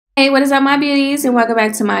Hey, what is up, my beauties, and welcome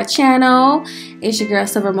back to my channel. It's your girl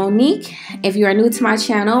Silver Monique. If you are new to my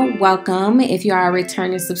channel, welcome. If you are a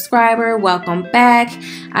returning subscriber, welcome back.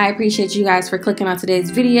 I appreciate you guys for clicking on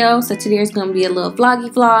today's video. So today is going to be a little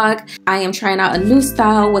vloggy vlog. I am trying out a new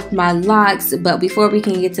style with my locks, but before we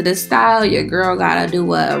can get to the style, your girl gotta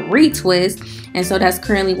do a retwist, and so that's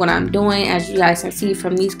currently what I'm doing. As you guys can see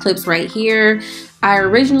from these clips right here, I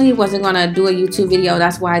originally wasn't gonna do a YouTube video.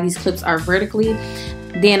 That's why these clips are vertically.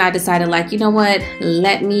 Then I decided, like, you know what,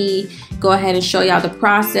 let me go ahead and show y'all the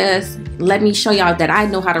process. Let me show y'all that I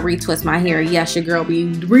know how to retwist my hair. Yes, your girl be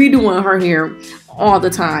redoing her hair all the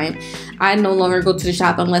time. I no longer go to the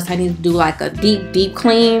shop unless I need to do like a deep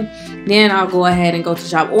clean. Then I'll go ahead and go to the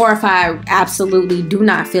shop. Or if I absolutely do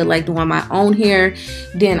not feel like doing my own hair,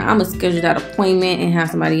 then I'm gonna schedule that appointment and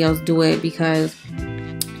have somebody else do it, because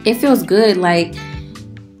it feels good. Like,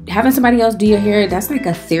 having somebody else do your hair, that's like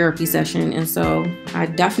a therapy session. And so I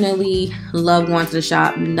definitely love going to the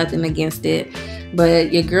shop. Nothing against it,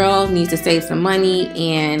 but your girl needs to save some money,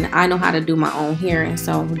 and I know how to do my own hair, and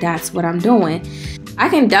so that's what I'm doing. I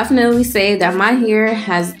can definitely say that my hair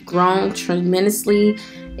has grown tremendously.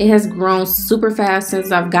 It has grown super fast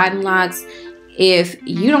since I've gotten locks. If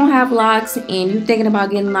you don't have locks and you're thinking about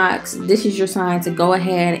getting locks, this is your sign to go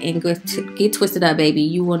ahead and get twisted up, baby.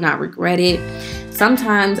 You will not regret it.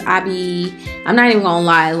 Sometimes I'm not even gonna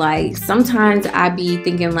lie, like sometimes I be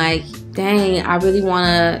thinking like, dang, I really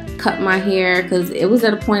wanna cut my hair, because it was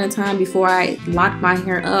at a point in time before I locked my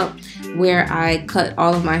hair up where I cut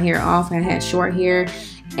all of my hair off. I had short hair,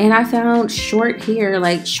 and I found short hair,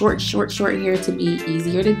 like short hair, to be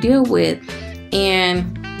easier to deal with.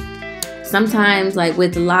 And sometimes, like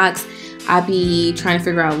with the locks, I be trying to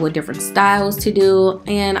figure out what different styles to do,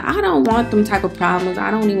 and I don't want them type of problems.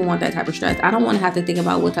 I don't even want that type of stress. I don't want to have to think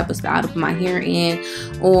about what type of style to put my hair in,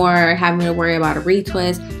 or having to worry about a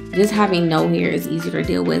retwist. Just having no hair is easier to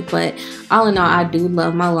deal with. But all in all, I do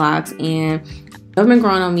love my locks, and they've been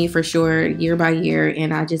growing on me for sure, year by year,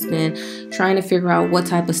 and I've just been trying to figure out what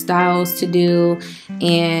type of styles to do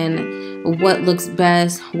and what looks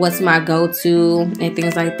best, what's my go-to, and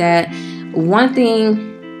things like that. One thing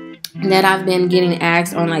that I've been getting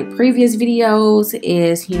asked on like previous videos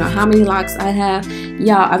is, you know, how many locks I have.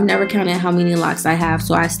 Y'all, I've never counted how many locks I have,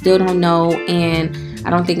 so I still don't know, and I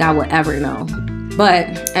don't think I will ever know.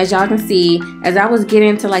 But as y'all can see, as I was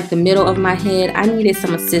getting to like the middle of my head, I needed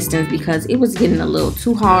some assistance because it was getting a little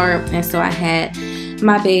too hard, and so I had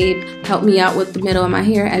my babe help me out with the middle of my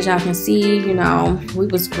hair. As y'all can see, you know, we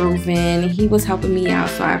was grooving. He was helping me out,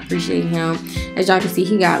 so I appreciate him. As y'all can see,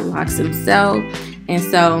 he got locks himself, and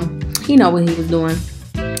so he know what he was doing.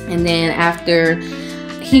 And then after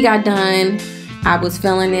he got done, I was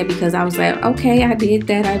feeling it, because I was like, okay, I did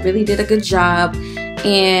that. I really did a good job.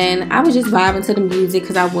 And I was just vibing to the music,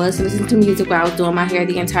 because I was listening to music while I was doing my hair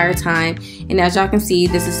the entire time. And as y'all can see,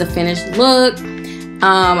 this is the finished look.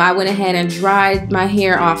 I went ahead and dried my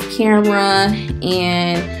hair off camera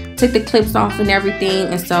and took the clips off and everything,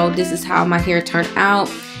 and so this is how my hair turned out.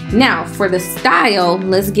 Now for the style,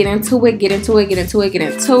 let's get into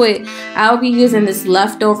it. I'll be using this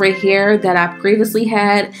leftover hair that I previously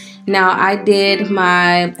had. Now I did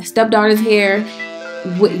my stepdaughter's hair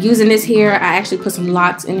using this hair. I actually put some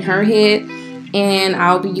locks in her head, and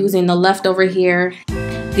I'll be using the leftover hair.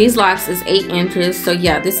 These locks is 8 inches, so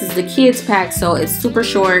yeah, this is the kids pack, so it's super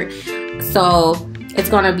short, so it's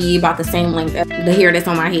gonna be about the same length as the hair that's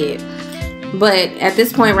on my head. But at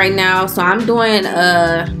this point right now, so I'm doing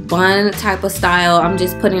a bun type of style. I'm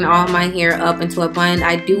just putting all my hair up into a bun.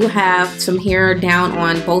 I do have some hair down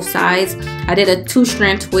on both sides. I did a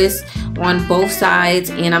 2-strand twist on both sides,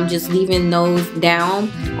 and I'm just leaving those down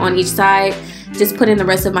on each side. Just putting the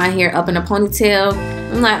rest of my hair up in a ponytail.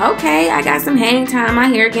 I'm like, okay, I got some hang time. My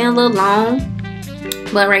hair getting a little long.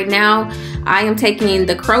 But right now, I am taking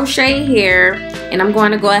the crochet hair, and I'm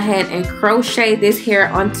going to go ahead and crochet this hair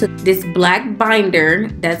onto this black binder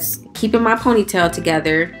that's keeping my ponytail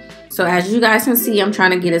together. So as you guys can see, I'm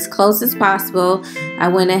trying to get as close as possible. I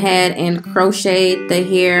went ahead and crocheted the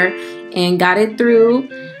hair and got it through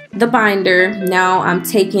the binder. Now I'm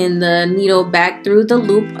taking the needle back through the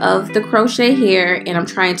loop of the crochet hair, and I'm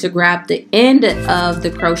trying to grab the end of the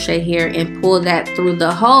crochet hair and pull that through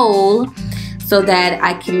the hole so that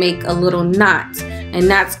I can make a little knot, and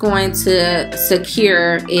that's going to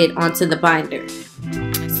secure it onto the binder.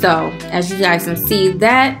 So as you guys can see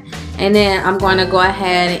that, and then I'm going to go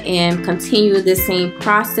ahead and continue the same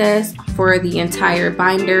process for the entire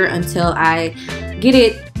binder until I get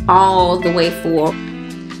it all the way full.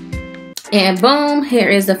 And boom, here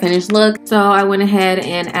is the finished look. So I went ahead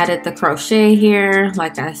and added the crochet here,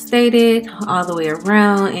 like I stated, all the way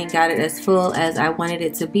around, and got it as full as I wanted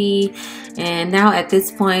it to be. And now at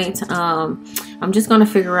this point, I'm just gonna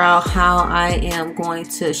figure out how I am going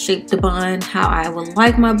to shape the bun, how I would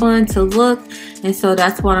like my bun to look. And so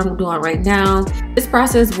that's what I'm doing right now. This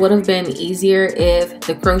process would have been easier if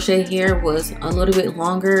the crochet here was a little bit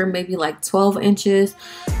longer, maybe like 12 inches.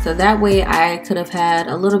 So that way I could have had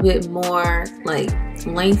a little bit more like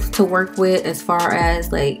length to work with as far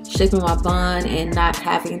as like shaping my bun and not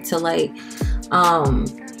having to like,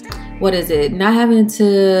 not having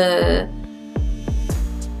to,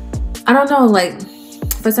 I don't know, like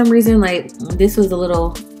for some reason like this was a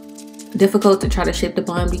little difficult to try to shape the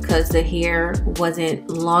bun because the hair wasn't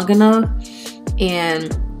long enough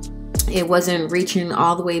and it wasn't reaching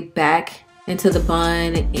all the way back into the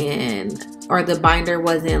bun, and or the binder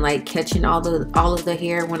wasn't like catching all of the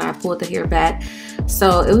hair when I pulled the hair back.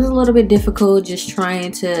 So it was a little bit difficult just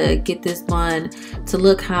trying to get this bun to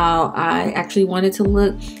look how I actually wanted to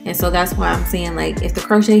look. And so that's why I'm saying like if the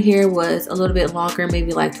crochet hair was a little bit longer,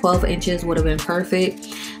 maybe like 12 inches would have been perfect.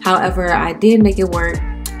 However, I did make it work,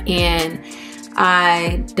 and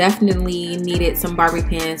I definitely needed some bobby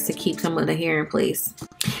pins to keep some of the hair in place.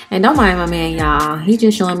 And don't mind my man, y'all. He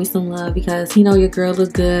just showing me some love because he know your girl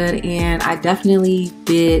look good, and I definitely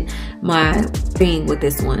did my thing with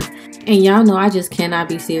this one. And y'all know I just cannot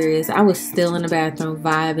be serious. I was still in the bathroom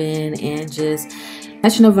vibing and just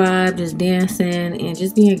catching a vibe, just dancing and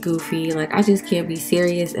just being goofy. Like I just can't be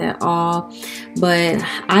serious at all. But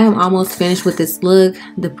I am almost finished with this look.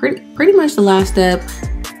 The pretty much the last step,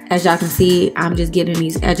 as y'all can see, I'm just getting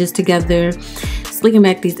these edges together, slicking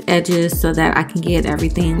back these edges so that I can get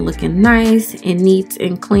everything looking nice and neat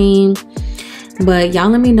and clean. But y'all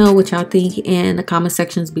let me know what y'all think in the comment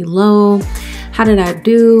sections below. How did I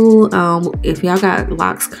do? If y'all got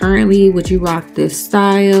locks currently, would you rock this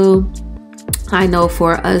style? I know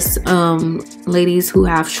for us ladies who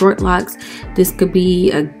have short locks, this could be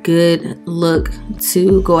a good look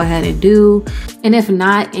to go ahead and do. And if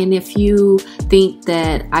not, and if you think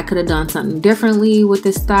that I could have done something differently with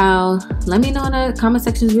this style, let me know in the comment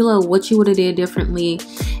sections below what you would have did differently.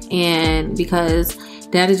 And because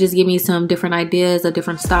that'll just give me some different ideas of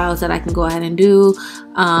different styles that I can go ahead and do.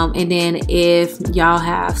 And then if y'all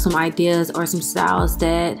have some ideas or some styles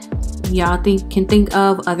that y'all can think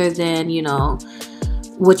of other than, you know,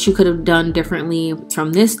 what you could have done differently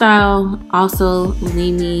from this style, also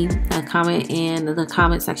leave me a comment in the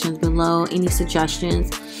comment sections below, any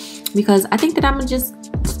suggestions, because I think that I'm gonna just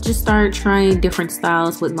start trying different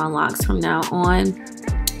styles with my locks from now on,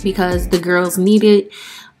 because the girls need it,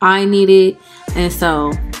 I need it, and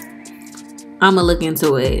so I'm gonna look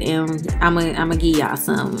into it, and I'm gonna give y'all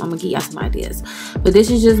some ideas. But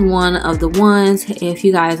this is just one of the ones. If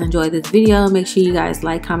you guys enjoyed this video, make sure you guys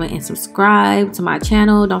like, comment, and subscribe to my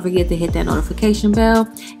channel. Don't forget to hit that notification bell,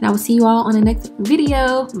 and I will see you all on the next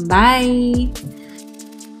video. Bye.